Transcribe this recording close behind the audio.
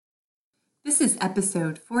This is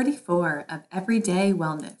episode 44 of Everyday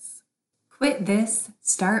Wellness. Quit This,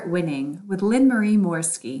 Start Winning with Lynn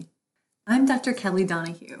Morski. I'm Dr. Kelly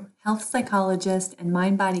Donahue, health psychologist and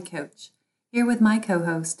mind-body coach, here with my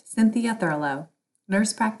co-host Cynthia Thurlow,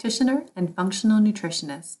 nurse practitioner and functional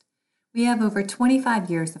nutritionist. We have over 25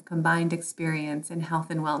 years of combined experience in health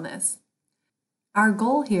and wellness. Our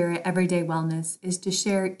goal here at Everyday Wellness is to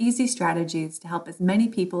share easy strategies to help as many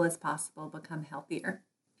people as possible become healthier.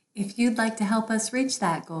 If you'd like to help us reach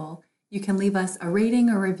that goal, you can leave us a rating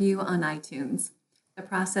or review on iTunes. The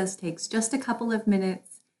process takes just a couple of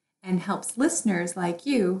minutes and helps listeners like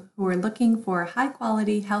you who are looking for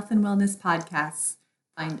high-quality health and wellness podcasts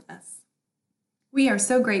find us. We are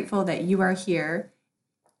so grateful that you are here.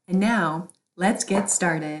 And now, let's get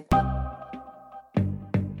started.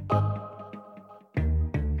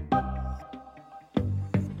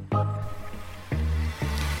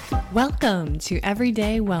 Welcome to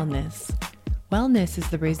Everyday Wellness. Wellness is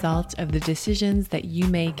the result of the decisions that you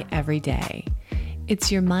make every day. It's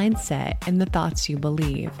your mindset and the thoughts you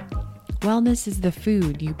believe. Wellness is the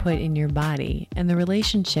food you put in your body and the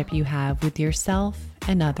relationship you have with yourself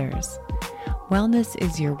and others. Wellness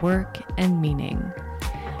is your work and meaning.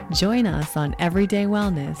 Join us on Everyday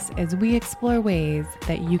Wellness as we explore ways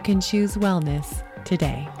that you can choose wellness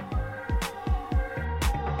today.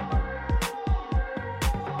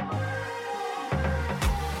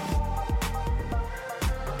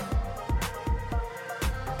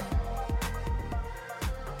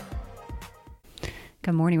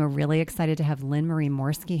 Good morning. We're really excited to have Lynn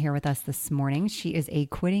Morski here with us this morning. She is a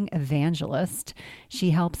quitting evangelist. She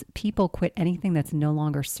helps people quit anything that's no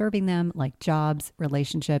longer serving them, like jobs,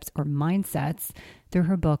 relationships, or mindsets, through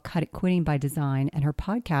her book, Quitting by Design, and her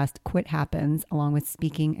podcast, Quit Happens, along with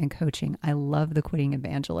speaking and coaching. I love the quitting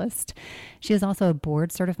evangelist. She is also a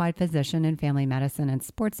board-certified physician in family medicine and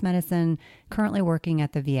sports medicine, currently working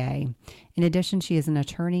at the VA. In addition, she is an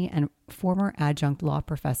attorney and former adjunct law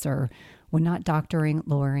professor. When not doctoring,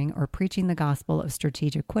 lawyering, or preaching the gospel of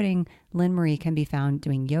strategic quitting, Lynn Marie can be found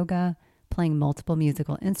doing yoga, playing multiple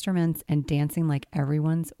musical instruments, and dancing like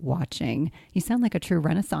everyone's watching. You sound like a true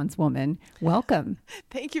Renaissance woman. Welcome.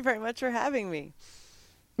 Thank you very much for having me.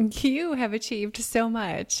 You have achieved so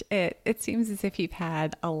much. It seems as if you've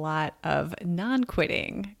had a lot of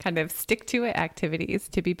non-quitting, kind of stick-to-it activities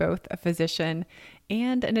to be both a physician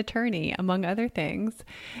and an attorney, among other things.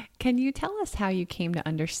 Can you tell us how you came to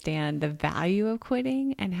understand the value of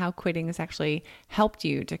quitting and how quitting has actually helped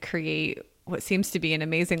you to create what seems to be an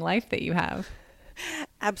amazing life that you have?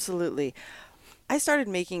 Absolutely. I started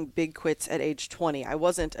making big quits at age 20. I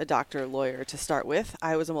wasn't a doctor or lawyer to start with.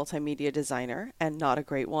 I was a multimedia designer, and not a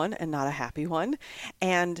great one and not a happy one.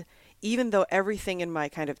 And even though everything in my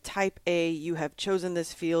kind of type A, you have chosen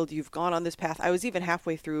this field, you've gone on this path, I was even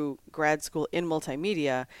halfway through grad school in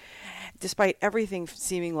multimedia, despite everything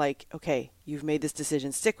seeming like, okay, you've made this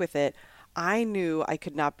decision, stick with it, I knew I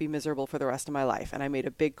could not be miserable for the rest of my life. And I made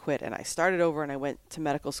a big quit, and I started over and I went to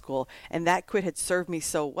medical school. And that quit had served me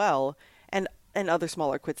so well, and other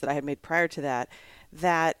smaller quits that I had made prior to that,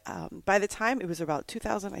 by the time it was about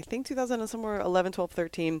 2000, I think 2000 and somewhere 11, 12,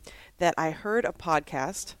 13, that I heard a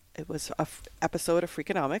podcast. It was an episode of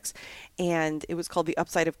Freakonomics, and it was called The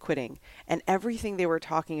Upside of Quitting. And everything they were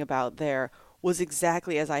talking about there was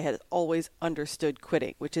exactly as I had always understood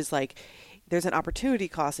quitting, which is like, there's an opportunity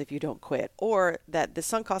cost if you don't quit, or that the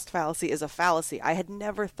sunk cost fallacy is a fallacy. I had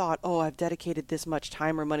never thought, I've dedicated this much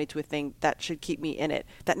time or money to a thing that should keep me in it.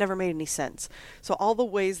 That never made any sense. So all the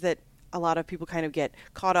ways that a lot of people kind of get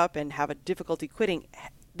caught up and have a difficulty quitting,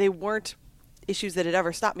 they weren't issues that had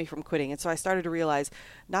ever stopped me from quitting. And so I started to realize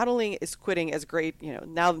not only is quitting as great,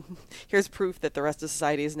 now here's proof that the rest of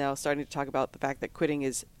society is now starting to talk about the fact that quitting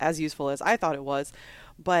is as useful as I thought it was,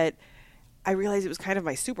 but I realized it was kind of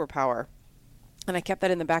my superpower. And I kept that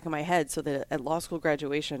in the back of my head so that at law school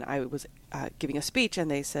graduation, I was giving a speech, and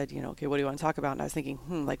they said, okay, what do you want to talk about? And I was thinking,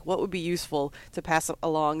 what would be useful to pass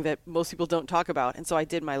along that most people don't talk about? And so I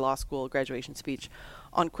did my law school graduation speech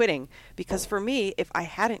on quitting, because for me, if I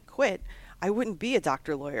hadn't quit, I wouldn't be a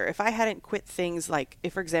doctor lawyer. If I hadn't quit things like,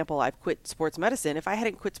 if, for example, I've quit sports medicine, if I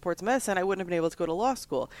hadn't quit sports medicine, I wouldn't have been able to go to law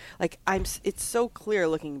school. It's so clear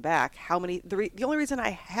looking back how many, the only reason I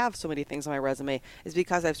have so many things on my resume is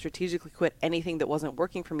because I've strategically quit anything that wasn't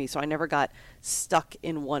working for me. So I never got stuck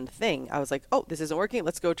in one thing. I was like, this isn't working.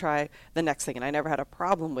 Let's go try the next thing. And I never had a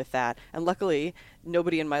problem with that. And luckily,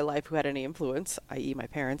 nobody in my life who had any influence, i.e. my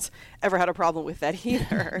parents, ever had a problem with that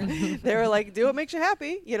either. They were like, do what makes you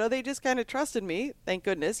happy. They just kind of trusted me. Thank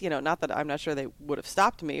goodness. Not that I'm not sure they would have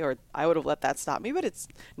stopped me or I would have let that stop me, but it's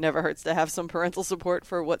never hurts to have some parental support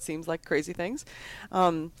for what seems like crazy things.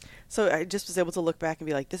 So I just was able to look back and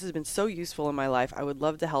be like, this has been so useful in my life. I would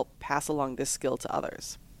love to help pass along this skill to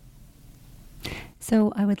others.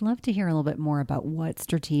 So I would love to hear a little bit more about what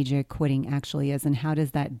strategic quitting actually is and how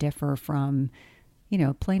does that differ from,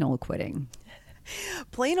 plain old quitting?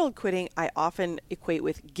 Plain old quitting, I often equate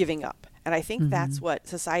with giving up. And I think that's what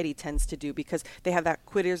society tends to do because they have that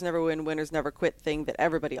quitters never win, winners never quit thing that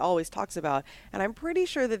everybody always talks about. And I'm pretty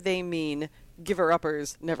sure that they mean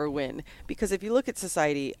giver-uppers never win. Because if you look at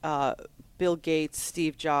society, Bill Gates,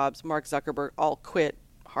 Steve Jobs, Mark Zuckerberg all quit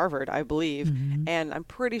Harvard, I believe, and I'm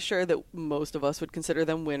pretty sure that most of us would consider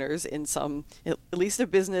them winners in some, at least a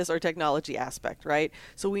business or technology aspect, right?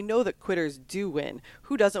 So we know that quitters do win.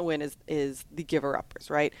 Who doesn't win is the giver-uppers,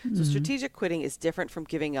 right? So strategic quitting is different from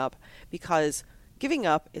giving up because giving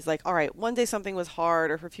up is like, all right, one day something was hard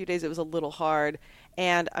or for a few days it was a little hard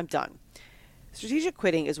and I'm done. Strategic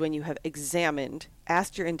quitting is when you have examined,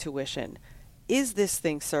 asked your intuition, is this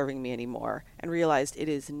thing serving me anymore? And realized it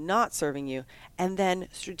is not serving you. And then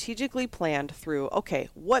strategically planned through, okay,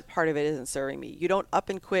 what part of it isn't serving me? You don't up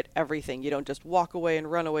and quit everything. You don't just walk away and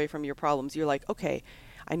run away from your problems. You're like, okay,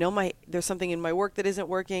 I know there's something in my work that isn't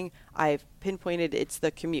working. I've pinpointed it's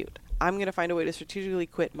the commute. I'm going to find a way to strategically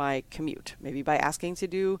quit my commute, maybe by asking to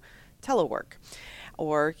do telework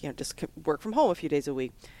or just work from home a few days a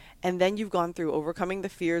week. And then you've gone through overcoming the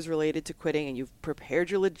fears related to quitting and you've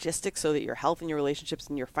prepared your logistics so that your health and your relationships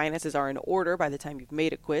and your finances are in order by the time you've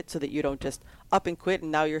made a quit so that you don't just up and quit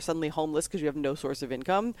and now you're suddenly homeless because you have no source of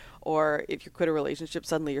income. Or if you quit a relationship,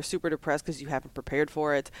 suddenly you're super depressed because you haven't prepared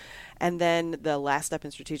for it. And then the last step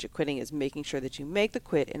in strategic quitting is making sure that you make the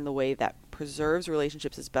quit in the way that preserves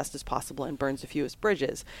relationships as best as possible and burns the fewest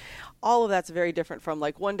bridges. All of that's very different from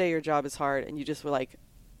like one day your job is hard and you just were like,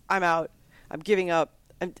 I'm out, I'm giving up.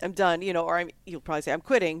 I'm done, or you'll probably say I'm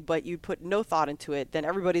quitting, but you put no thought into it. Then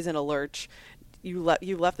everybody's in a lurch. You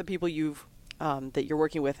left the people that you're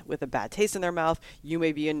working with a bad taste in their mouth. You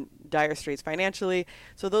may be in dire straits financially.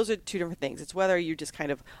 So those are two different things. It's whether you just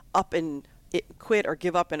kind of up and quit or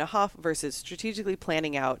give up in a huff versus strategically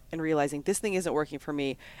planning out and realizing this thing isn't working for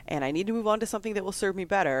me and I need to move on to something that will serve me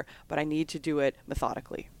better, but I need to do it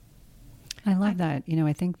methodically. I love that.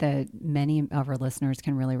 I think that many of our listeners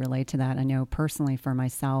can really relate to that. I know personally for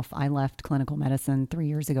myself, I left clinical medicine 3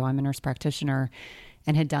 years ago. I'm a nurse practitioner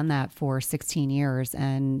and had done that for 16 years.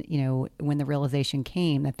 And, when the realization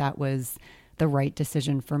came that was the right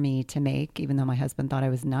decision for me to make, even though my husband thought I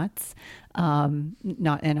was nuts,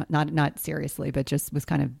 not seriously, but just was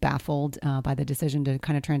kind of baffled by the decision to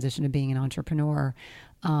kind of transition to being an entrepreneur.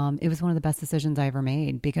 It was one of the best decisions I ever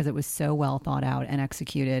made because it was so well thought out and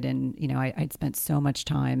executed. And, I'd spent so much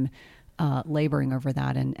time laboring over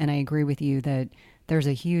that. And I agree with you that there's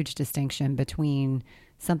a huge distinction between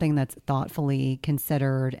something that's thoughtfully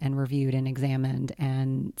considered and reviewed and examined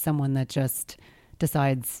and someone that just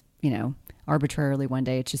decides, arbitrarily one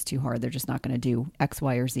day it's just too hard. They're just not going to do X,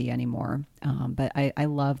 Y, or Z anymore. But I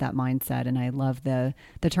love that mindset and I love the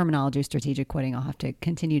terminology strategic quitting. I'll have to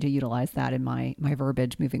continue to utilize that in my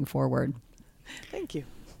verbiage moving forward. Thank you.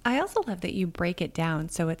 I also love that you break it down.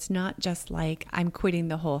 So it's not just like I'm quitting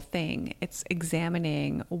the whole thing. It's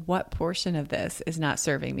examining what portion of this is not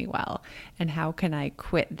serving me well and how can I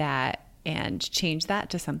quit that and change that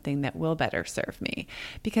to something that will better serve me.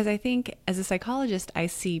 Because I think as a psychologist, I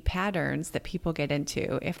see patterns that people get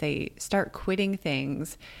into. If they start quitting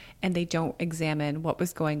things and they don't examine what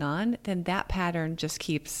was going on, then that pattern just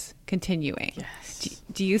keeps continuing. Yes.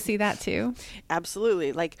 Do you see that too?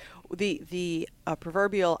 Absolutely. Like the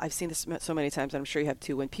proverbial, I've seen this so many times, and I'm sure you have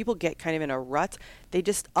too, when people get kind of in a rut, they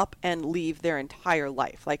just up and leave their entire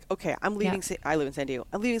life. Like, okay, I'm leaving, I live in San Diego.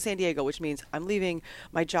 I'm leaving San Diego, which means I'm leaving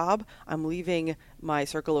my job, I'm leaving my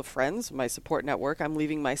circle of friends, my support network, I'm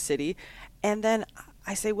leaving my city. And then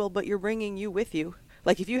I say, well, but you're bringing you with you.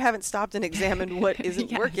 Like if you haven't stopped and examined what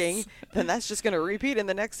isn't working, then that's just going to repeat in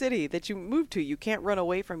the next city that you move to. You can't run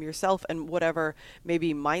away from yourself and whatever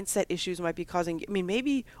maybe mindset issues might be causing. I mean,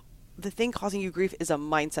 maybe the thing causing you grief is a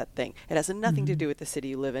mindset thing. It has nothing to do with the city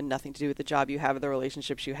you live in, nothing to do with the job you have or the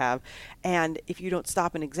relationships you have. And if you don't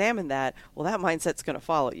stop and examine that, well, that mindset's going to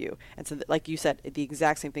follow you. And so like you said, the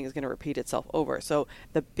exact same thing is going to repeat itself over. So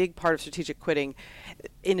the big part of strategic quitting,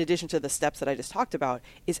 in addition to the steps that I just talked about,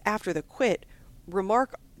 is after the quit,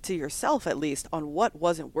 remark to yourself at least on what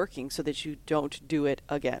wasn't working so that you don't do it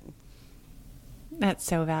again. That's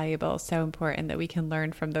so valuable, so important that we can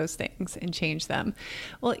learn from those things and change them.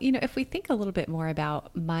 Well, if we think a little bit more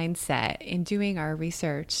about mindset in doing our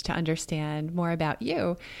research to understand more about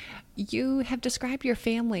you, you have described your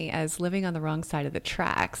family as living on the wrong side of the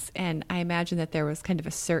tracks. And I imagine that there was kind of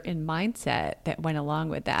a certain mindset that went along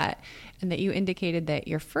with that. And that you indicated that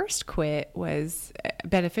your first quit was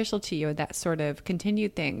beneficial to you and that sort of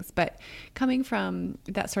continued things. But coming from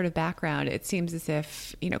that sort of background, it seems as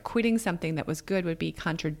if, quitting something that was good would be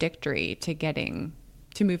contradictory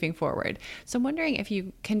to moving forward. So I'm wondering if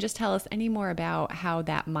you can just tell us any more about how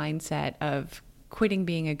that mindset of quitting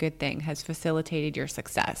being a good thing has facilitated your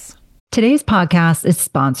success. Today's podcast is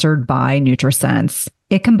sponsored by NutriSense.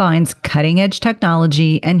 It combines cutting-edge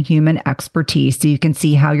technology and human expertise so you can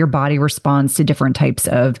see how your body responds to different types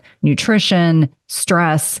of nutrition,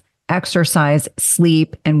 stress, exercise,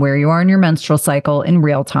 sleep, and where you are in your menstrual cycle in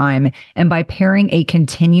real time. And by pairing a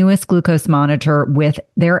continuous glucose monitor with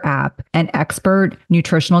their app and expert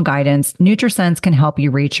nutritional guidance, NutriSense can help you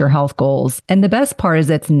reach your health goals. And the best part is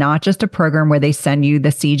it's not just a program where they send you the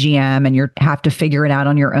CGM and you have to figure it out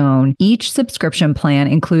on your own. Each subscription plan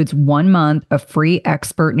includes 1 month of free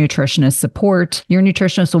expert nutritionist support. Your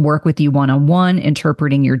nutritionist will work with you one-on-one,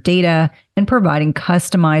 interpreting your data and providing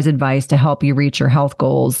customized advice to help you reach your health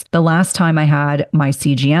goals. The last time I had my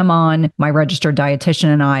CGM on, my registered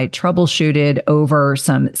dietitian and I troubleshooted over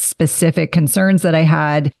some specific concerns that I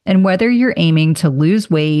had. And whether you're aiming to lose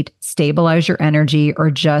weight, stabilize your energy,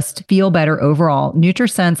 or just feel better overall,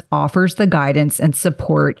 NutriSense offers the guidance and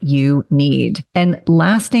support you need. And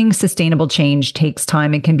lasting sustainable change takes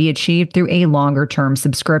time and can be achieved through a longer-term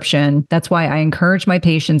subscription. That's why I encourage my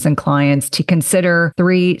patients and clients to consider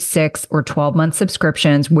 3, 6, or 12-month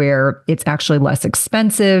subscriptions where it's actually less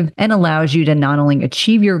expensive and allows you to not only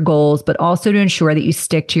achieve your goals, but also to ensure that you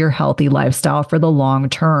stick to your healthy lifestyle for the long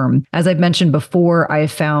term. As I've mentioned before, I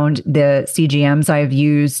have found the CGMs I've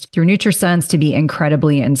used through NutriSense to be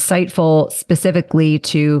incredibly insightful, specifically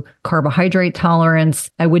to carbohydrate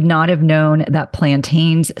tolerance. I would not have known that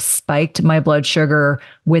plantains spiked my blood sugar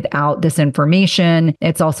without this information.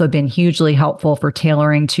 It's also been hugely helpful for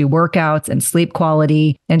tailoring to workouts and sleep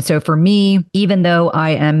quality. And so for me, even though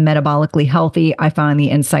I am metabolically healthy, I find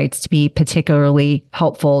the insights to be particularly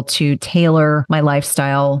helpful to tailor my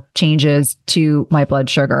lifestyle changes to my blood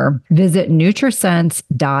sugar. Visit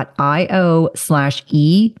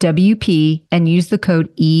nutrisense.io/EWP and use the code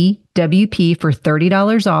EWP for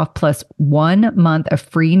 $30 off plus 1 month of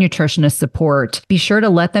free nutritionist support. Be sure to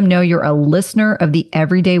let them know you're a listener of the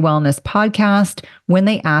Everyday Wellness podcast when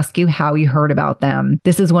they ask you how you heard about them.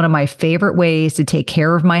 This is one of my favorite ways to take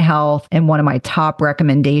care of my health and one of my top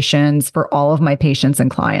recommendations for all of my patients and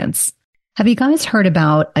clients. Have you guys heard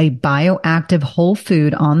about a bioactive whole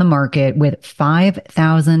food on the market with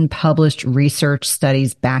 5,000 published research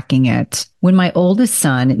studies backing it? When my oldest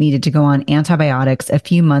son needed to go on antibiotics a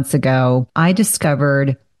few months ago, I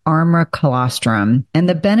discovered Armra colostrum, and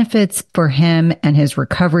the benefits for him and his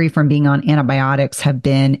recovery from being on antibiotics have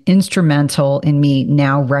been instrumental in me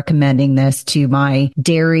now recommending this to my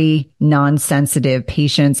dairy non-sensitive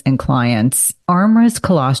patients and clients. Armra's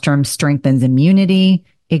colostrum strengthens immunity,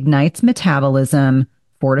 ignites metabolism,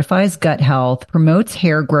 fortifies gut health, promotes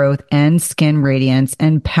hair growth and skin radiance,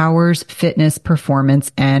 and powers fitness,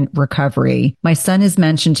 performance, and recovery. My son has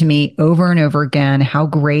mentioned to me over and over again how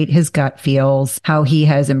great his gut feels, how he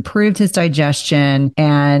has improved his digestion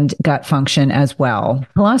and gut function as well.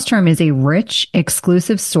 Colostrum is a rich,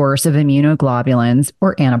 exclusive source of immunoglobulins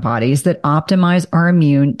or antibodies that optimize our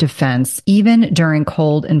immune defense even during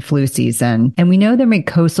cold and flu season. And we know the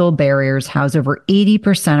mucosal barriers house over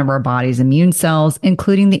 80% of our body's immune cells,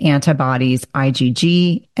 including the antibodies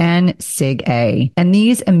IgG and Sig-A. And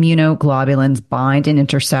these immunoglobulins bind and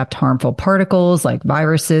intercept harmful particles like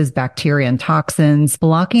viruses, bacteria, and toxins,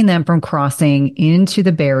 blocking them from crossing into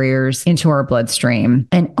the barriers into our bloodstream.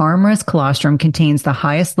 And Armra's colostrum contains the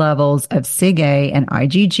highest levels of Sig-A and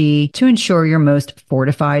IgG to ensure your most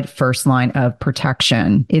fortified first line of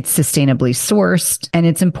protection. It's sustainably sourced, and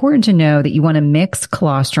it's important to know that you want to mix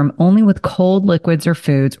colostrum only with cold liquids or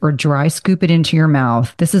foods or dry scoop it into your mouth.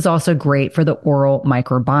 This is also great for the oral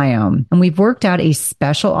microbiome. And we've worked out a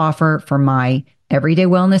special offer for my Everyday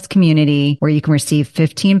Wellness community where you can receive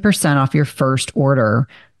 15% off your first order.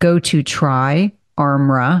 Go to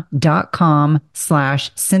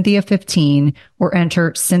tryarmra.com/Cynthia15 or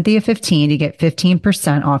enter Cynthia15 to get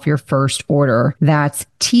 15% off your first order. That's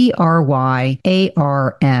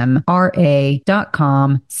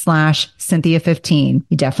tryarmra.com/Cynthia15.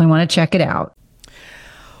 You definitely want to check it out.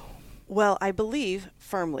 Well, I believe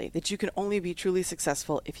firmly that you can only be truly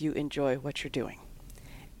successful if you enjoy what you're doing.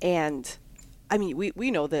 And I mean, we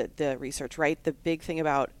know the research, right? The big thing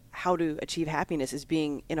about how to achieve happiness is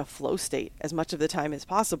being in a flow state as much of the time as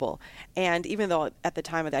possible. And even though at the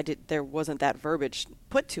time there wasn't that verbiage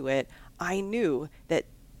put to it, I knew that.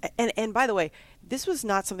 And by the way, this was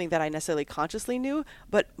not something that I necessarily consciously knew,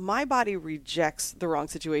 but my body rejects the wrong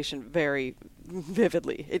situation very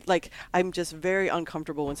vividly. I'm just very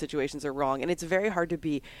uncomfortable when situations are wrong, and it's very hard to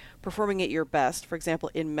be performing at your best. For example,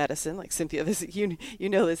 in medicine, like Cynthia, you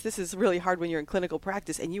know this is really hard when you're in clinical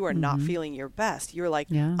practice and you are not feeling your best. You're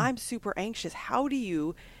like, I'm super anxious. How do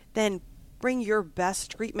you then bring your best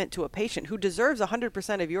treatment to a patient who deserves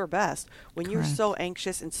 100% of your best when you're so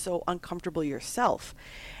anxious and so uncomfortable yourself?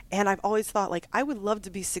 And I've always thought, like, I would love to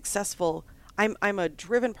be successful. I'm a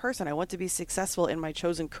driven person. I want to be successful in my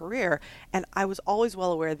chosen career. And I was always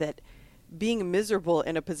well aware that being miserable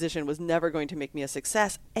in a position was never going to make me a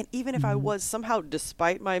success. And even if I was somehow,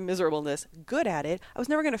 despite my miserableness, good at it, I was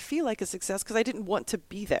never going to feel like a success because I didn't want to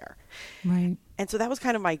be there. Right. And so that was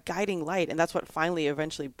kind of my guiding light. And that's what finally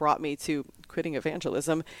eventually brought me to quitting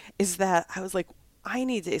evangelism, is that I was like, I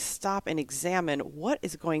need to stop and examine what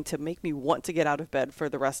is going to make me want to get out of bed for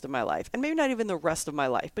the rest of my life. And maybe not even the rest of my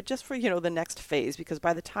life, but just for, the next phase. Because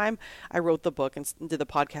by the time I wrote the book and did the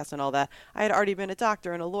podcast and all that, I had already been a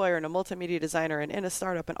doctor and a lawyer and a multimedia designer and in a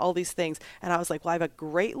startup and all these things. And I was like, well, I have a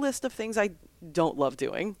great list of things I don't love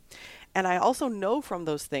doing. And I also know from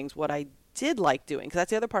those things what I did like doing, because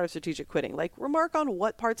that's the other part of strategic quitting. Like, remark on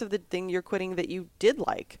what parts of the thing you're quitting that you did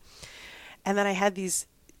like. And then I had these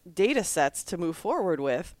data sets to move forward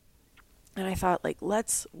with. And I thought, like,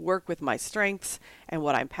 let's work with my strengths and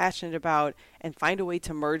what I'm passionate about and find a way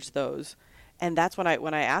to merge those. And that's when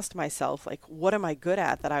I asked myself, like, what am I good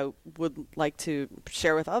at that I would like to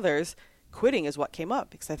share with others? Quitting is what came up,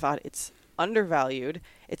 because I thought it's undervalued.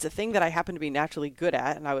 It's a thing that I happen to be naturally good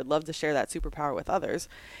at, and I would love to share that superpower with others.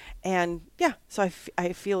 And so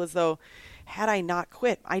I feel as though had I not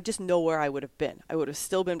quit, I just know where I would have been. I would have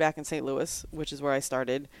still been back in St. Louis, which is where I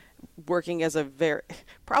started, working as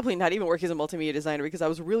probably not even working as a multimedia designer, because I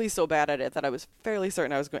was really so bad at it that I was fairly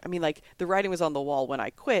certain I was going. I mean, like, the writing was on the wall when I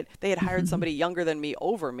quit. They had hired somebody younger than me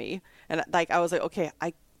over me. And I was like, okay,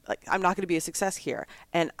 I'm not going to be a success here.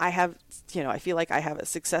 And I have, I feel like I have a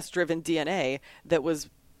success-driven DNA that was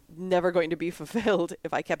never going to be fulfilled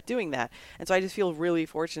if I kept doing that. And so I just feel really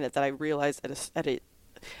fortunate that I realized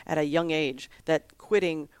at a young age that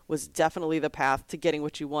quitting was definitely the path to getting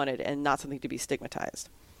what you wanted and not something to be stigmatized.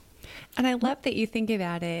 And I love that you think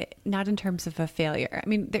about it not in terms of a failure. I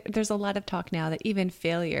mean, there's a lot of talk now that even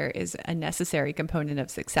failure is a necessary component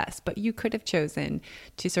of success, but you could have chosen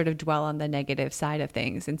to sort of dwell on the negative side of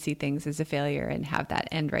things and see things as a failure and have that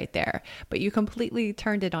end right there. But you completely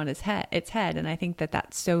turned it on its head. And I think that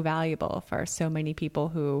that's so valuable for so many people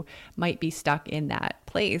who might be stuck in that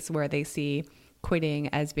place where they see quitting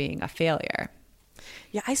as being a failure.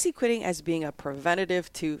 Yeah, I see quitting as being a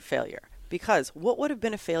preventative to failure. Because what would have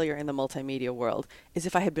been a failure in the multimedia world is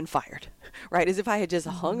if I had been fired, right? As if I had just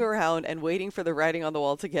hung around and waiting for the writing on the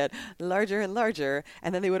wall to get larger and larger.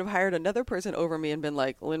 And then they would have hired another person over me and been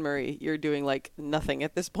like, Lynn Marie, you're doing like nothing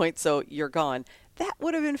at this point, so you're gone. That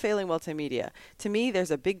would have been failing multimedia. To me,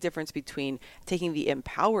 there's a big difference between taking the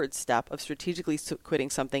empowered step of strategically quitting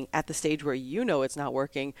something at the stage where you know it's not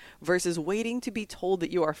working versus waiting to be told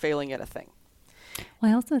that you are failing at a thing.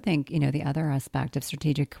 Well, I also think, the other aspect of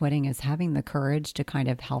strategic quitting is having the courage to kind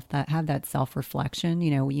of have that self-reflection.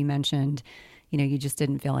 You mentioned, you just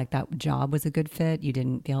didn't feel like that job was a good fit. You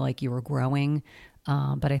didn't feel like you were growing.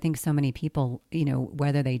 But I think so many people,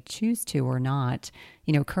 whether they choose to or not,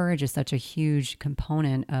 courage is such a huge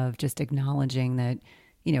component of just acknowledging that,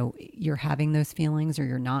 you're having those feelings, or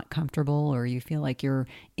you're not comfortable, or you feel like you're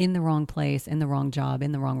in the wrong place, in the wrong job,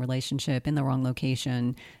 in the wrong relationship, in the wrong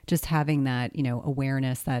location. Just having that,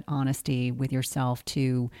 awareness, that honesty with yourself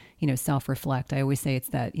to, self-reflect. I always say it's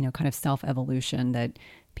that, kind of self-evolution that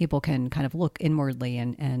people can kind of look inwardly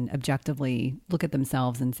and objectively look at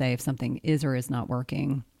themselves and say if something is or is not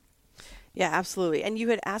working. Yeah, absolutely. And you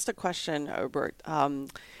had asked a question, Bert.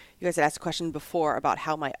 You guys had asked a question before about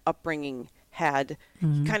how my upbringing had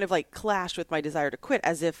kind of like clashed with my desire to quit,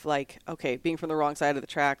 as if like, okay, being from the wrong side of the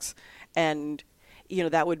tracks, and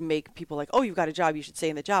that would make people like, oh, you've got a job, you should stay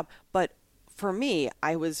in the job. But for me,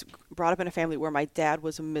 I was brought up in a family where my dad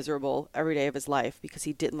was miserable every day of his life because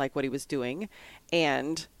he didn't like what he was doing.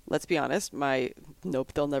 And let's be honest,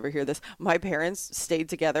 nope, they'll never hear this. My parents stayed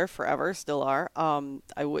together forever, still are.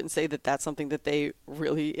 I wouldn't say that that's something that they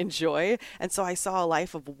really enjoy. And so I saw a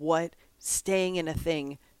life of what staying in a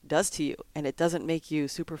thing does to you, and it doesn't make you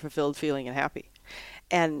super fulfilled, feeling, and happy.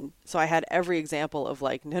 And so I had every example of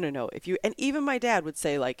like, no, if you, and even my dad would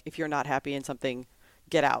say like, if you're not happy in something,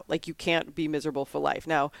 get out. Like, you can't be miserable for life.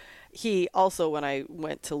 Now, he also, when I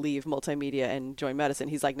went to leave multimedia and join medicine,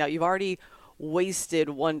 he's like, now you've already wasted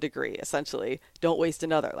 1 degree, essentially. Don't waste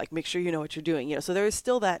another. Like, make sure you know what you're doing. So there is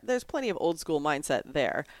still that, there's plenty of old school mindset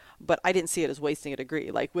there, but I didn't see it as wasting a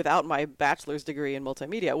degree. Like, without my bachelor's degree in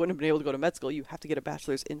multimedia, I wouldn't have been able to go to med school. You have to get a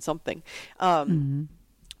bachelor's in something.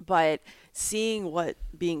 But seeing what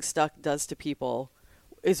being stuck does to people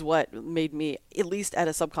is what made me, at least at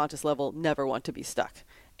a subconscious level, never want to be stuck.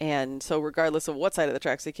 And so regardless of what side of the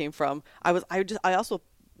tracks it came from, I also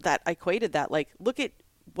equated that, like, look at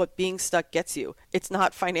what being stuck gets you. It's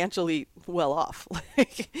not financially well off.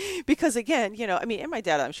 Like, because again, and my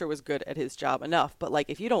dad, I'm sure, was good at his job enough, but like,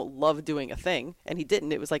 if you don't love doing a thing, and he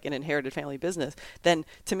didn't, it was like an inherited family business, then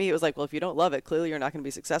to me it was like, well, if you don't love it, clearly you're not going to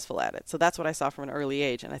be successful at it. So that's what I saw from an early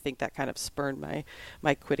age, and I think that kind of spurned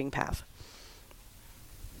my quitting path.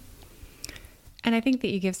 And I think that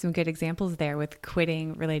you give some good examples there with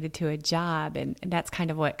quitting related to a job. And that's kind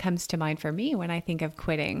of what comes to mind for me when I think of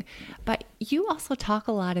quitting. But you also talk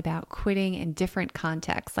a lot about quitting in different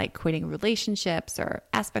contexts, like quitting relationships or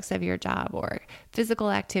aspects of your job or physical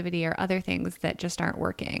activity or other things that just aren't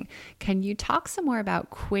working. Can you talk some more about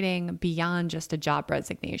quitting beyond just a job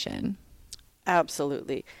resignation?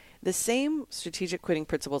 Absolutely. The same strategic quitting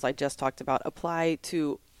principles I just talked about apply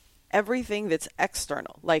to everything that's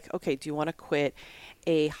external. Like, okay, do you want to quit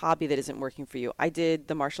a hobby that isn't working for you? I did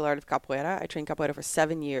the martial art of capoeira. I trained capoeira for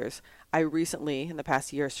 7 years. I recently, in the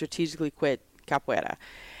past year, strategically quit capoeira.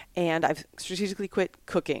 And I've strategically quit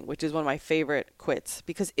cooking, which is one of my favorite quits,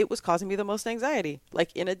 because it was causing me the most anxiety.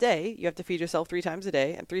 Like, in a day, you have to feed yourself 3 times a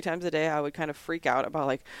day. And 3 times a day, I would kind of freak out about,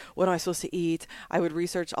 like, what am I supposed to eat? I would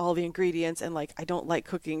research all the ingredients, and like, I don't like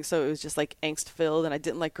cooking. So it was just like angst filled, and I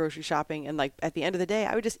didn't like grocery shopping. And like, at the end of the day,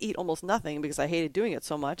 I would just eat almost nothing because I hated doing it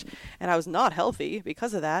so much. And I was not healthy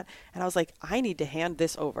because of that. And I was like, I need to hand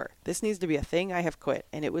this over. This needs to be a thing I have quit.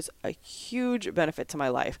 And it was a huge benefit to my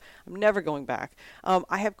life. I'm never going back.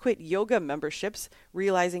 I have quit yoga memberships,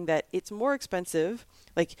 realizing that it's more expensive.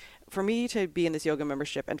 Like, for me to be in this yoga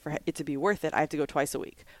membership and for it to be worth it, I have to go twice a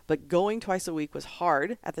week. But going twice a week was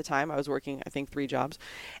hard at the time. I was working, I think, 3 jobs.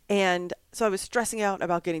 And so I was stressing out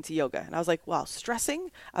about getting to yoga. And I was like, wow, stressing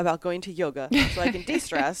about going to yoga so I can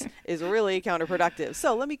de-stress is really counterproductive.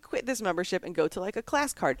 So let me quit this membership and go to like a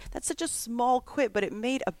class card. That's such a small quit, but it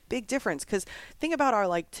made a big difference. Because think about our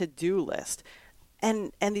like to-do list.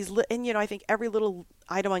 And I think every little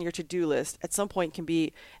item on your to-do list at some point can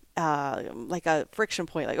be like a friction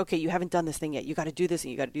point. Like, okay, you haven't done this thing yet. You got to do this,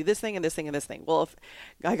 and you got to do this thing and this thing and this thing. Well, if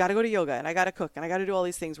I got to go to yoga and I got to cook and I got to do all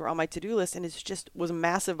these things were on my to-do list, and it just was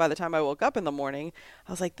massive by the time I woke up in the morning.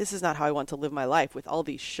 I was like, this is not how I want to live my life with all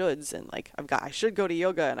these shoulds, and like, I should go to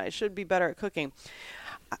yoga and I should be better at cooking.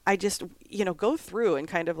 I just, go through and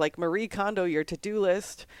kind of like Marie Kondo your to-do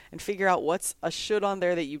list and figure out what's a should on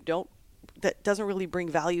there that doesn't really bring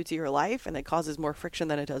value to your life and that causes more friction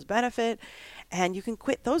than it does benefit. And you can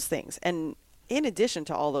quit those things. And in addition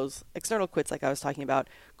to all those external quits, like I was talking about,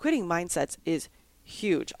 quitting mindsets is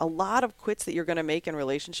huge. A lot of quits that you're going to make in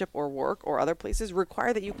relationship or work or other places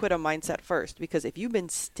require that you quit a mindset first. Because if you've been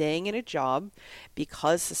staying in a job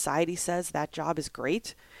because society says that job is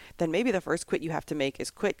great, then maybe the first quit you have to make is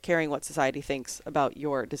quit caring what society thinks about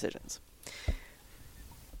your decisions.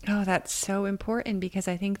 Oh, that's so important, because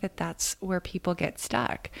I think that that's where people get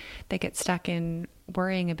stuck. They get stuck in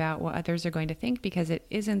worrying about what others are going to think because it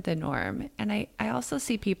isn't the norm. And I also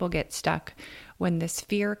see people get stuck when this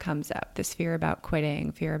fear comes up, this fear about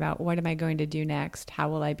quitting, fear about what am I going to do next? How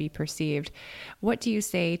will I be perceived? What do you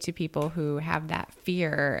say to people who have that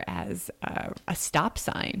fear as a stop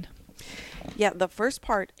sign? Yeah, the first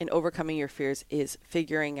part in overcoming your fears is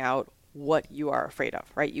figuring out what you are afraid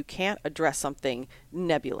of, right? You can't address something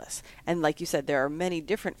nebulous. And like you said, there are many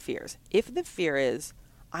different fears. If the fear is,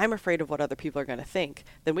 I'm afraid of what other people are going to think,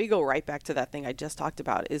 then we go right back to that thing I just talked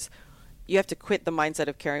about, is you have to quit the mindset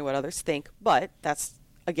of caring what others think. But that's,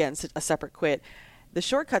 again, a separate quit. The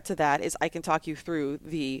shortcut to that is I can talk you through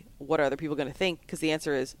the what are other people going to think, because the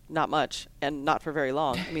answer is not much and not for very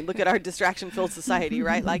long. I mean, look at our distraction-filled society,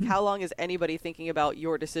 right? Like, how long is anybody thinking about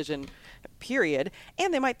your decision, period?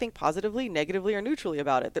 And they might think positively, negatively, or neutrally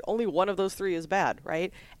about it. That only one of those 3 is bad,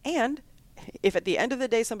 right? And if at the end of the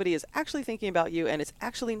day somebody is actually thinking about you and it's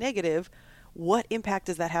actually negative, what impact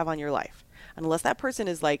does that have on your life? Unless that person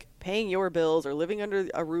is like paying your bills or living under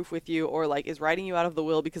a roof with you or like is writing you out of the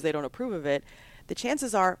will because they don't approve of it, the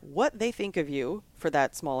chances are what they think of you for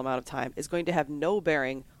that small amount of time is going to have no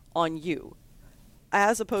bearing on you.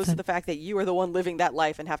 as opposed to the fact that you are the one living that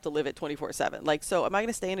life and have to live it 24/7. Like, so am I going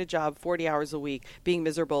to stay in a job 40 hours a week being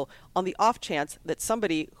miserable on the off chance that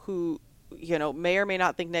somebody who, may or may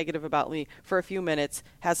not think negative about me for a few minutes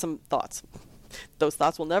has some thoughts? Those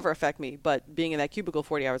thoughts will never affect me, but being in that cubicle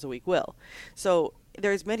 40 hours a week will. So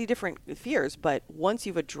there's many different fears, but once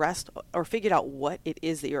you've addressed or figured out what it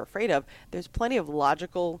is that you're afraid of, there's plenty of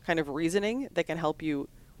logical kind of reasoning that can help you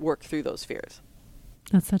work through those fears.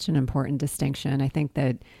 That's such an important distinction. I think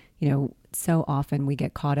that, so often we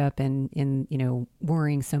get caught up in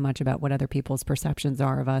worrying so much about what other people's perceptions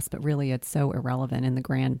are of us, but really it's so irrelevant in the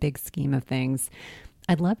grand big scheme of things.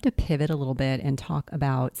 I'd love to pivot a little bit and talk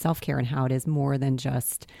about self-care and how it is more than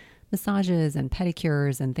just massages and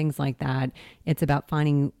pedicures and things like that. It's about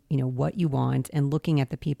finding, what you want and looking at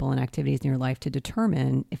the people and activities in your life to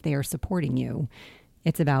determine if they are supporting you.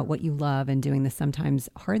 It's about what you love and doing the sometimes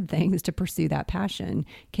hard things to pursue that passion.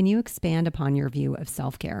 Can you expand upon your view of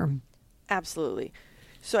self-care? Absolutely.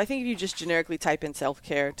 So I think if you just generically type in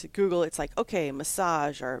self-care to Google, it's like, okay,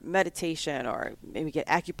 massage or meditation, or maybe get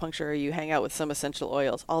acupuncture, or you hang out with some essential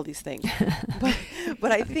oils, all these things.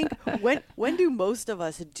 but I think when do most of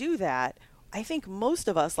us do that? I think most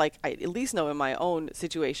of us, like I at least know in my own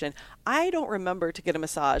situation, I don't remember to get a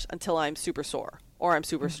massage until I'm super sore or I'm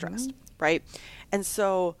super stressed, right? And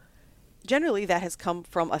so generally that has come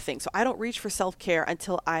from a thing. So I don't reach for self-care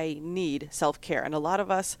until I need self-care. And a lot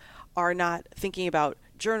of us are not thinking about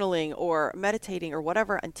journaling or meditating or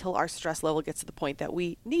whatever until our stress level gets to the point that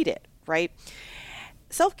we need it, right?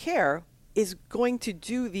 Self-care is going to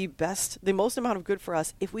do the most amount of good for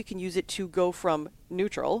us if we can use it to go from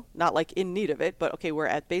neutral, not like in need of it, but okay, we're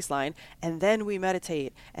at baseline, and then we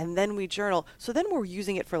meditate, and then we journal. So then we're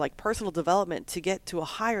using it for like personal development to get to a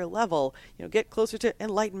higher level, get closer to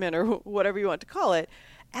enlightenment or whatever you want to call it,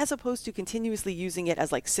 as opposed to continuously using it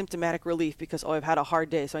as like symptomatic relief because, I've had a hard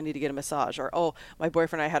day, so I need to get a massage, or, my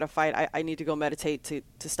boyfriend and I had a fight, I need to go meditate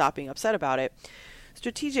to stop being upset about it.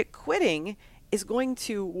 Strategic quitting is going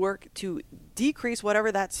to work to decrease whatever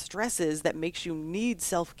that stress is that makes you need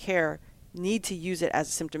self-care, need to use it as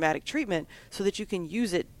a symptomatic treatment so that you can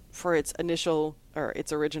use it for its initial or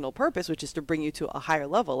its original purpose, which is to bring you to a higher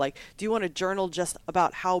level. Like, do you want to journal just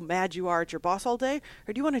about how mad you are at your boss all day?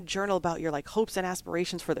 Or do you want to journal about your like hopes and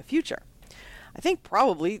aspirations for the future? I think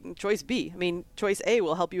probably choice B. I mean, choice A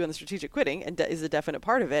will help you in the strategic quitting and is a definite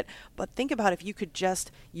part of it. But think about if you could just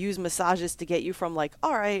use massages to get you from like,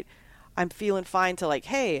 all right, I'm feeling fine, to like,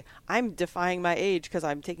 hey, I'm defying my age because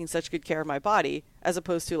I'm taking such good care of my body, as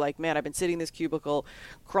opposed to like, man, I've been sitting in this cubicle,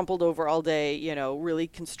 crumpled over all day, really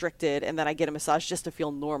constricted, and then I get a massage just to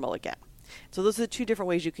feel normal again. So those are the two different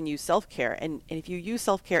ways you can use self-care. And if you use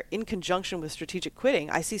self-care in conjunction with strategic quitting,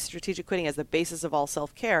 I see strategic quitting as the basis of all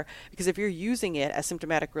self-care, because if you're using it as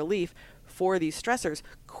symptomatic relief for these stressors,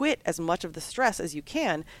 quit as much of the stress as you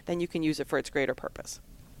can, then you can use it for its greater purpose.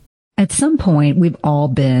 At some point, we've all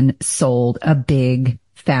been sold a big,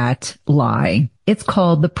 fat lie. It's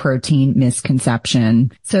called the protein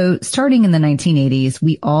misconception. So starting in the 1980s,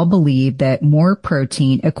 we all believed that more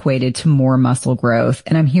protein equated to more muscle growth.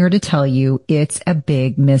 And I'm here to tell you it's a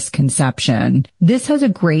big misconception. This has a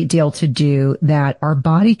great deal to do that our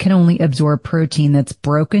body can only absorb protein that's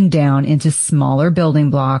broken down into smaller building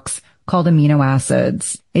blocks called amino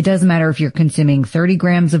acids. It doesn't matter if you're consuming 30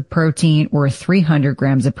 grams of protein or 300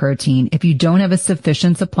 grams of protein. If you don't have a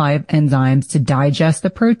sufficient supply of enzymes to digest the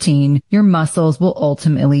protein, your muscles will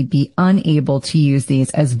ultimately be unable to use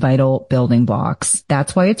these as vital building blocks.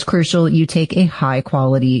 That's why it's crucial you take a high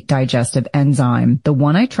quality digestive enzyme. The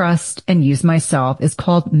one I trust and use myself is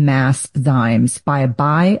called Masszymes by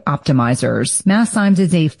Optimizers. Masszymes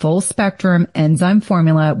is a full spectrum enzyme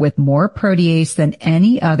formula with more protease than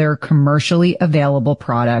any other commercially available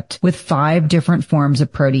product, with 5 different forms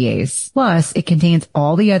of protease. Plus, it contains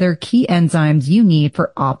all the other key enzymes you need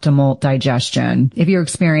for optimal digestion. If you're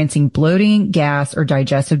experiencing bloating, gas, or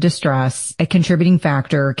digestive distress, a contributing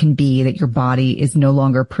factor can be that your body is no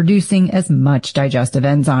longer producing as much digestive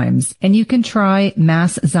enzymes. And you can try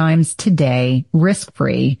Masszymes today,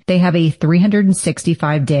 risk-free. They have a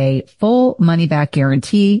 365-day full money-back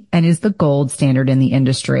guarantee and is the gold standard in the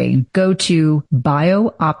industry. Go to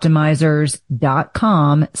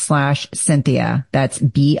biooptimizers.com/Cynthia. That's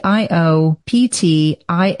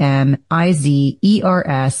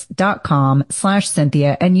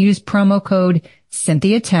BIOPTIMIZERS.com/Cynthia and use promo code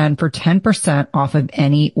Cynthia10 for 10% off of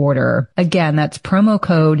any order. Again, that's promo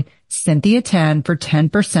code Cynthia10 for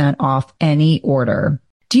 10% off any order.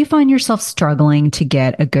 Do you find yourself struggling to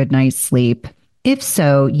get a good night's sleep? If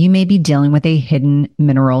so, you may be dealing with a hidden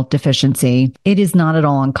mineral deficiency. It is not at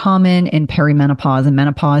all uncommon in perimenopause and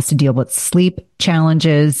menopause to deal with sleep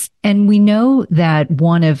challenges. And we know that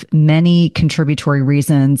one of many contributory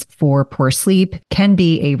reasons for poor sleep can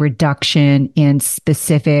be a reduction in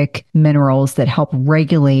specific minerals that help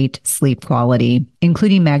regulate sleep quality,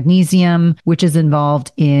 including magnesium, which is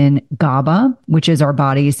involved in GABA, which is our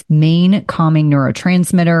body's main calming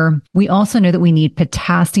neurotransmitter. We also know that we need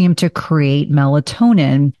potassium to create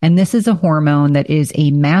melatonin. And this is a hormone that is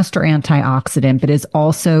a master antioxidant, but is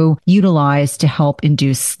also utilized to help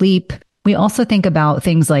induce sleep. We also think about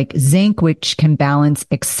things like zinc, which can balance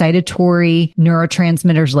excitatory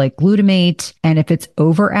neurotransmitters like glutamate. And if it's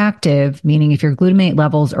overactive, meaning if your glutamate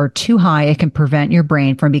levels are too high, it can prevent your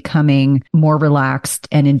brain from becoming more relaxed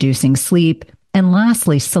and inducing sleep. And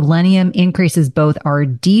lastly, selenium increases both our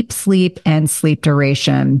deep sleep and sleep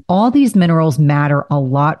duration. All these minerals matter a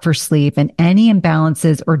lot for sleep, and any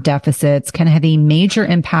imbalances or deficits can have a major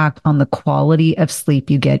impact on the quality of sleep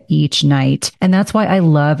you get each night. And that's why I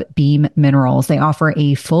love Beam Minerals. They offer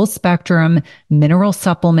a full spectrum mineral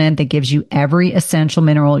supplement that gives you every essential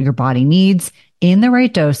mineral your body needs in the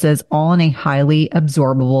right doses, all in a highly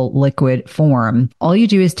absorbable liquid form. All you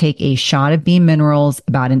do is take a shot of Beam Minerals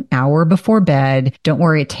about an hour before bed. Don't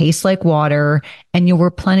worry, it tastes like water, and you'll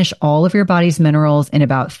replenish all of your body's minerals in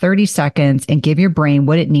about 30 seconds and give your brain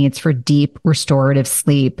what it needs for deep restorative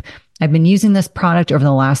sleep. I've been using this product over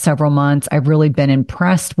the last several months. I've really been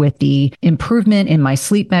impressed with the improvement in my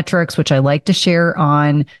sleep metrics, which I like to share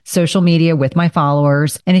on social media with my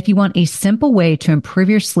followers. And if you want a simple way to improve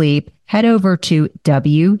your sleep, head over to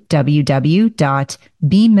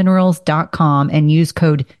www.beamminerals.com and use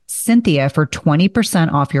code Cynthia for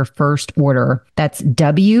 20% off your first order. That's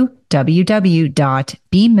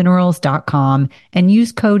www.beamminerals.com and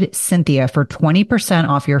use code Cynthia for 20%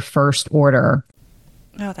 off your first order.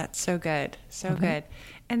 Oh, that's so good. So good.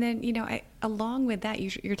 And then, along with that,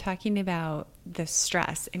 you're talking about the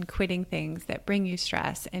stress and quitting things that bring you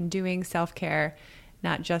stress and doing self-care,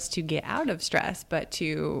 not just to get out of stress, but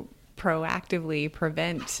to proactively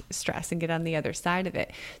prevent stress and get on the other side of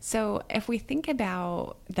it. So if we think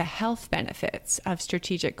about the health benefits of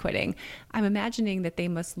strategic quitting, I'm imagining that they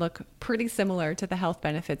must look pretty similar to the health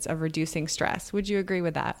benefits of reducing stress. Would you agree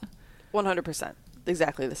with that? 100%.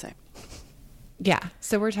 Exactly the same. Yeah.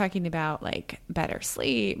 So we're talking about like better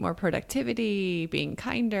sleep, more productivity, being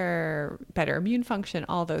kinder, better immune function,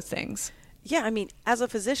 all those things. Yeah. I mean, as a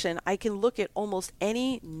physician, I can look at almost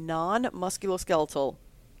any non-musculoskeletal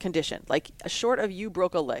condition, like short of you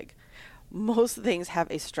broke a leg. Most things have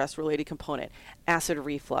a stress-related component. Acid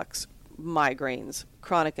reflux, migraines,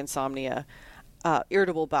 chronic insomnia,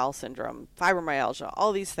 irritable bowel syndrome, fibromyalgia,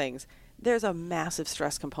 all these things. There's a massive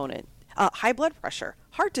stress component. High blood pressure,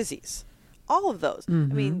 heart disease. All of those. I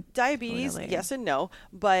mean, diabetes, totally. Yes and no,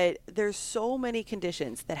 but there's so many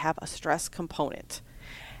conditions that have a stress component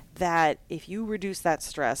that if you reduce that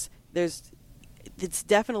stress, it's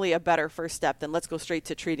definitely a better first step than let's go straight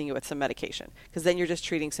to treating it with some medication, because then you're just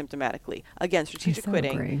treating symptomatically. Again, strategic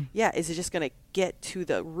quitting, is it just going to get to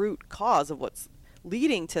the root cause of what's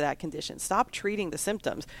leading to that condition. Stop treating the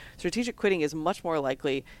symptoms. Strategic quitting is much more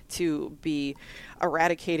likely to be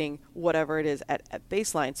eradicating whatever it is at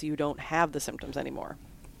baseline so you don't have the symptoms anymore.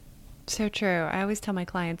 So true. I always tell my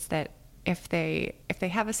clients that if they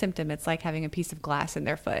have a symptom, it's like having a piece of glass in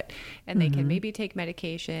their foot, and they can maybe take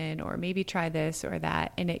medication or maybe try this or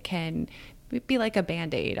that, and it can be like a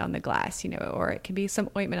Band-Aid on the glass, or it can be some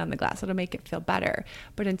ointment on the glass. It'll make it feel better.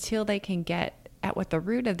 But until they can get at what the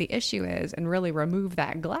root of the issue is and really remove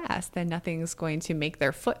that glass, then nothing's going to make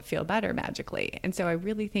their foot feel better magically. And so I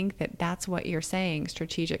really think that that's what you're saying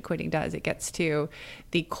strategic quitting does. It gets to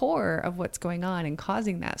the core of what's going on and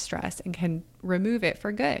causing that stress and can remove it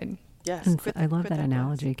for good. Yes. I love that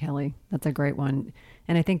analogy, Kelly. That's a great one.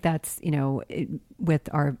 And I think that's, with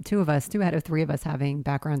our two out of three of us having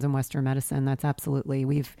backgrounds in Western medicine, that's absolutely,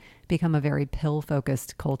 we've become a very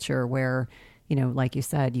pill-focused culture where, like you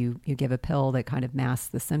said, you give a pill that kind of masks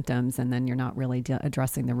the symptoms, and then you're not really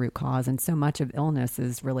addressing the root cause. And so much of illness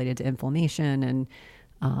is related to inflammation and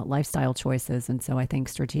lifestyle choices. And so I think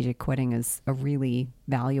strategic quitting is a really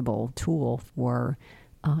valuable tool for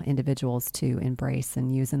individuals to embrace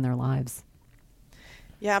and use in their lives.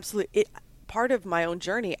 Yeah, absolutely. Part of my own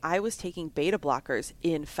journey, I was taking beta blockers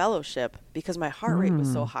in fellowship because my heart rate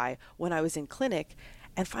was so high when I was in clinic.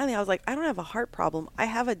 And finally, I was like, I don't have a heart problem. I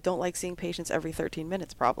have a don't like seeing patients every 13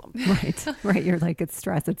 minutes problem. Right. You're like, it's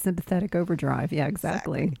stress. It's sympathetic overdrive. Yeah,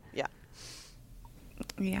 exactly.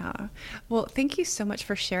 Yeah. Well, thank you so much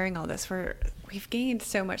for sharing all this. We've gained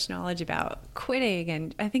so much knowledge about quitting,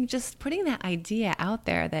 and I think just putting that idea out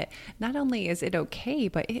there that not only is it okay,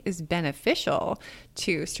 but it is beneficial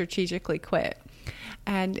to strategically quit.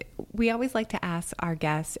 And we always like to ask our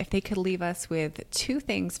guests if they could leave us with 2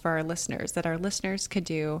 things for our listeners that our listeners could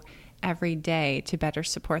do every day to better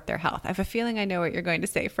support their health. I have a feeling I know what you're going to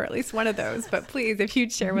say for at least one of those, but please, if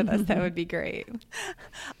you'd share with us, that would be great.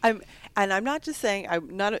 I'm not just saying,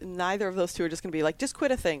 neither of those 2 are just going to be like, just quit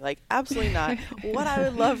a thing. Like, absolutely not. What I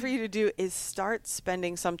would love for you to do is start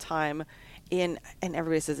spending some time in, and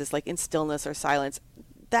everybody says this, like in stillness or silence.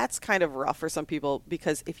 That's kind of rough for some people,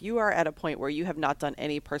 because if you are at a point where you have not done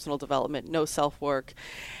any personal development, no self-work,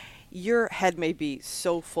 your head may be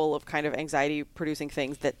so full of kind of anxiety producing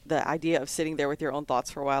things that the idea of sitting there with your own thoughts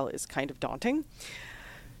for a while is kind of daunting.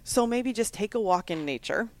 So maybe just take a walk in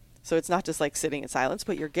nature. So it's not just like sitting in silence,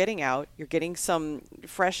 but you're getting out, you're getting some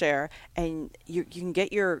fresh air, and you can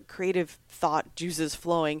get your creative thought juices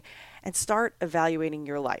flowing, and start evaluating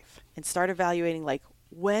your life, and start evaluating, like,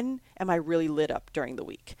 when am I really lit up during the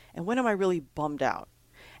week? And when am I really bummed out?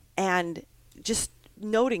 And just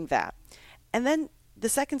noting that. And then the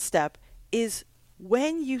second step is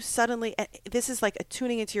when you suddenly, and this is like a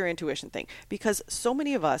tuning into your intuition thing, because so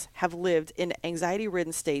many of us have lived in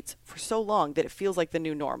anxiety-ridden states for so long that it feels like the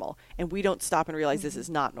new normal, and we don't stop and realize this is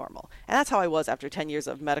not normal. And that's how I was after 10 years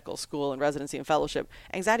of medical school and residency and fellowship.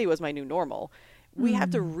 Anxiety was my new normal. We have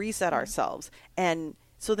to reset ourselves. And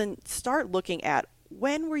so then start looking at,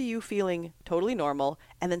 when were you feeling totally normal,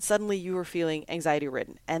 and then suddenly you were feeling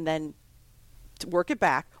anxiety-ridden, and then to work it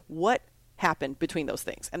back, what happened between those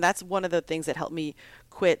things? And that's one of the things that helped me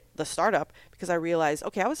quit the startup, because I realized,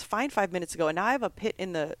 okay, I was fine 5 minutes ago, and now I have a pit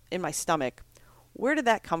in my stomach. Where did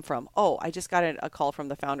that come from? Oh, I just got a call from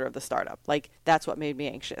the founder of the startup. Like, that's what made me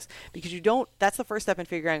anxious. Because that's the first step in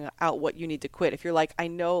figuring out what you need to quit. If you're like, I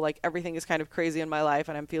know, like, everything is kind of crazy in my life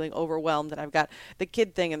and I'm feeling overwhelmed, and I've got the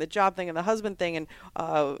kid thing and the job thing and the husband thing and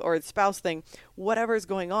or the spouse thing, whatever is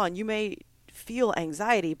going on, you may feel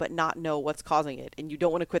anxiety but not know what's causing it, and you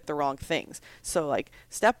don't want to quit the wrong things. So, like,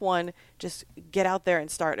 step 1, just get out there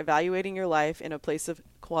and start evaluating your life in a place of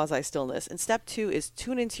quasi stillness. And step 2 is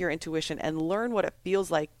tune into your intuition and learn what it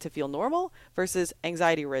feels like to feel normal versus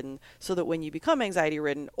anxiety ridden, so that when you become anxiety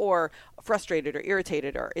ridden or frustrated or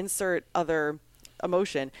irritated or insert other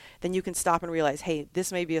emotion, then you can stop and realize, hey,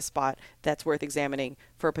 this may be a spot that's worth examining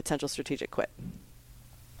for a potential strategic quit.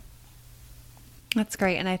 That's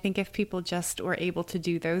great. And I think if people just were able to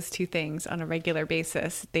do those 2 things on a regular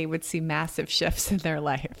basis, they would see massive shifts in their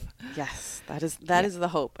life. Yes, that is the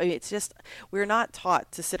hope. I mean, it's just, we're not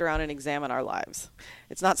taught to sit around and examine our lives.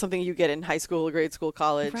 It's not something you get in high school, grade school,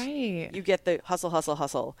 college. Right. You get the hustle, hustle,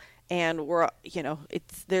 hustle. And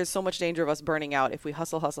there's so much danger of us burning out if we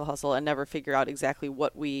hustle, hustle, hustle and never figure out exactly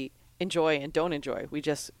what we enjoy and don't enjoy. We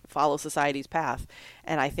just follow society's path.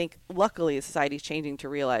 And I think luckily society's changing to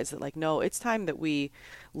realize that, like, no, it's time that we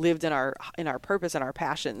lived in our purpose and our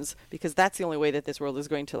passions, because that's the only way that this world is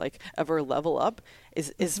going to, like, ever level up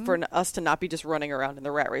is for us to not be just running around in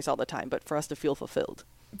the rat race all the time, but for us to feel fulfilled.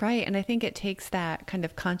 Right. And I think it takes that kind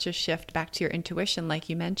of conscious shift back to your intuition, like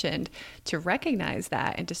you mentioned, to recognize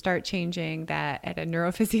that and to start changing that at a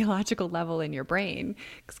neurophysiological level in your brain.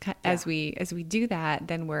 As we do that,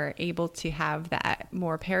 then we're able to have that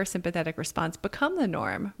more parasympathetic response become the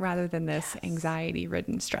norm rather than this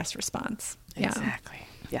anxiety-ridden stress response. Exactly.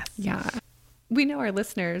 Yes. Yeah. We know our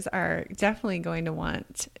listeners are definitely going to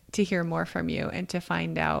want to hear more from you and to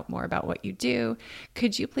find out more about what you do.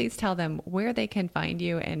 Could you please tell them where they can find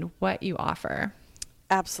you and what you offer?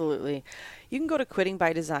 Absolutely. You can go to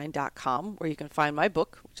quittingbydesign.com, where you can find my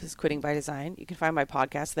book, which is Quitting by Design. You can find my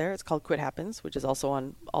podcast there. It's called Quit Happens, which is also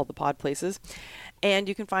on all the pod places. And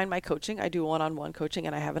you can find my coaching. I do one-on-one coaching,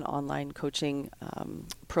 and I have an online coaching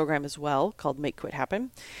program as well called Make Quit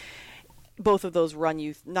Happen. Both of those run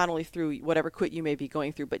you not only through whatever quit you may be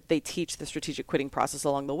going through, but they teach the strategic quitting process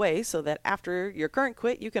along the way, so that after your current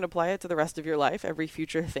quit, you can apply it to the rest of your life, every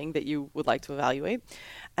future thing that you would like to evaluate.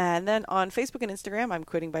 And then on Facebook and Instagram, I'm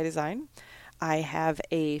Quitting by Design. I have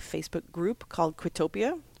a Facebook group called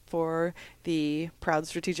Quitopia for the proud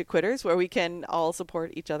strategic quitters, where we can all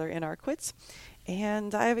support each other in our quits.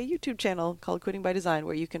 And I have a YouTube channel called Quitting by Design,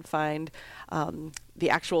 where you can find the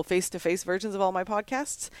actual face-to-face versions of all my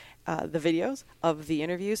podcasts, the videos of the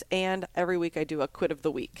interviews, and every week I do a quit of the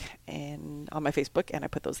week and on my Facebook, and I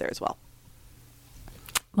put those there as well.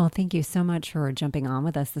 Well, thank you so much for jumping on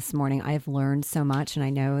with us this morning. I've learned so much, and I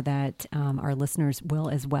know that our listeners will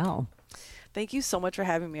as well. Thank you so much for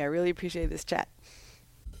having me. I really appreciate this chat.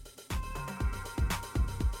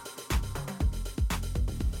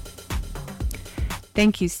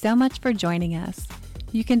 Thank you so much for joining us.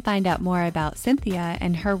 You can find out more about Cynthia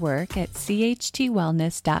and her work at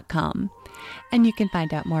chtwellness.com. And you can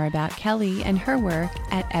find out more about Kelly and her work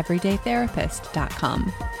at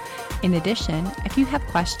everydaytherapist.com. In addition, if you have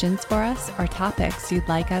questions for us or topics you'd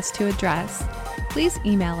like us to address, please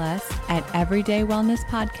email us at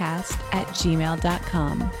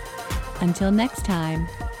everydaywellnesspodcast@gmail.com. Until next time,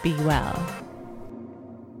 be well.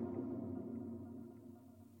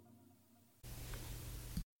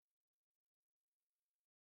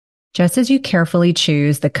 Just as you carefully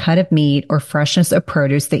choose the cut of meat or freshness of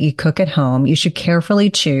produce that you cook at home, you should carefully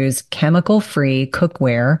choose chemical-free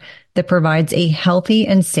cookware that provides a healthy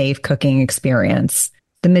and safe cooking experience.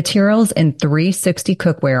 The materials in 360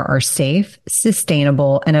 cookware are safe,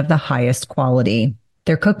 sustainable, and of the highest quality.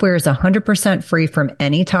 Their cookware is 100% free from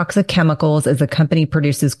any toxic chemicals, as the company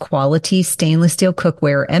produces quality stainless steel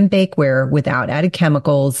cookware and bakeware without added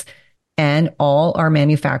chemicals, and all are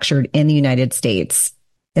manufactured in the United States.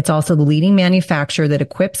 It's also the leading manufacturer that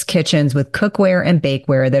equips kitchens with cookware and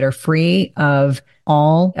bakeware that are free of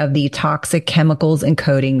all of the toxic chemicals and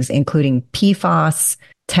coatings, including PFAS,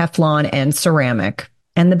 Teflon, and ceramic.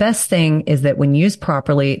 And the best thing is that when used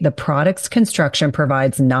properly, the product's construction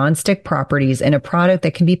provides nonstick properties in a product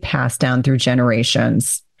that can be passed down through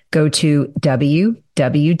generations. Go to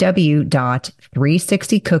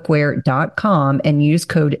www.360cookware.com and use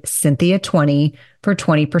code Cynthia20 for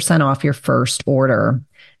 20% off your first order.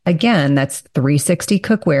 Again, that's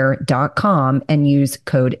 360cookware.com and use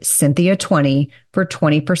code Cynthia20 for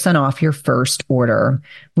 20% off your first order.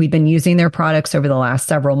 We've been using their products over the last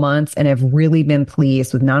several months and have really been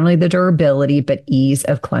pleased with not only the durability, but ease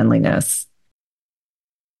of cleanliness.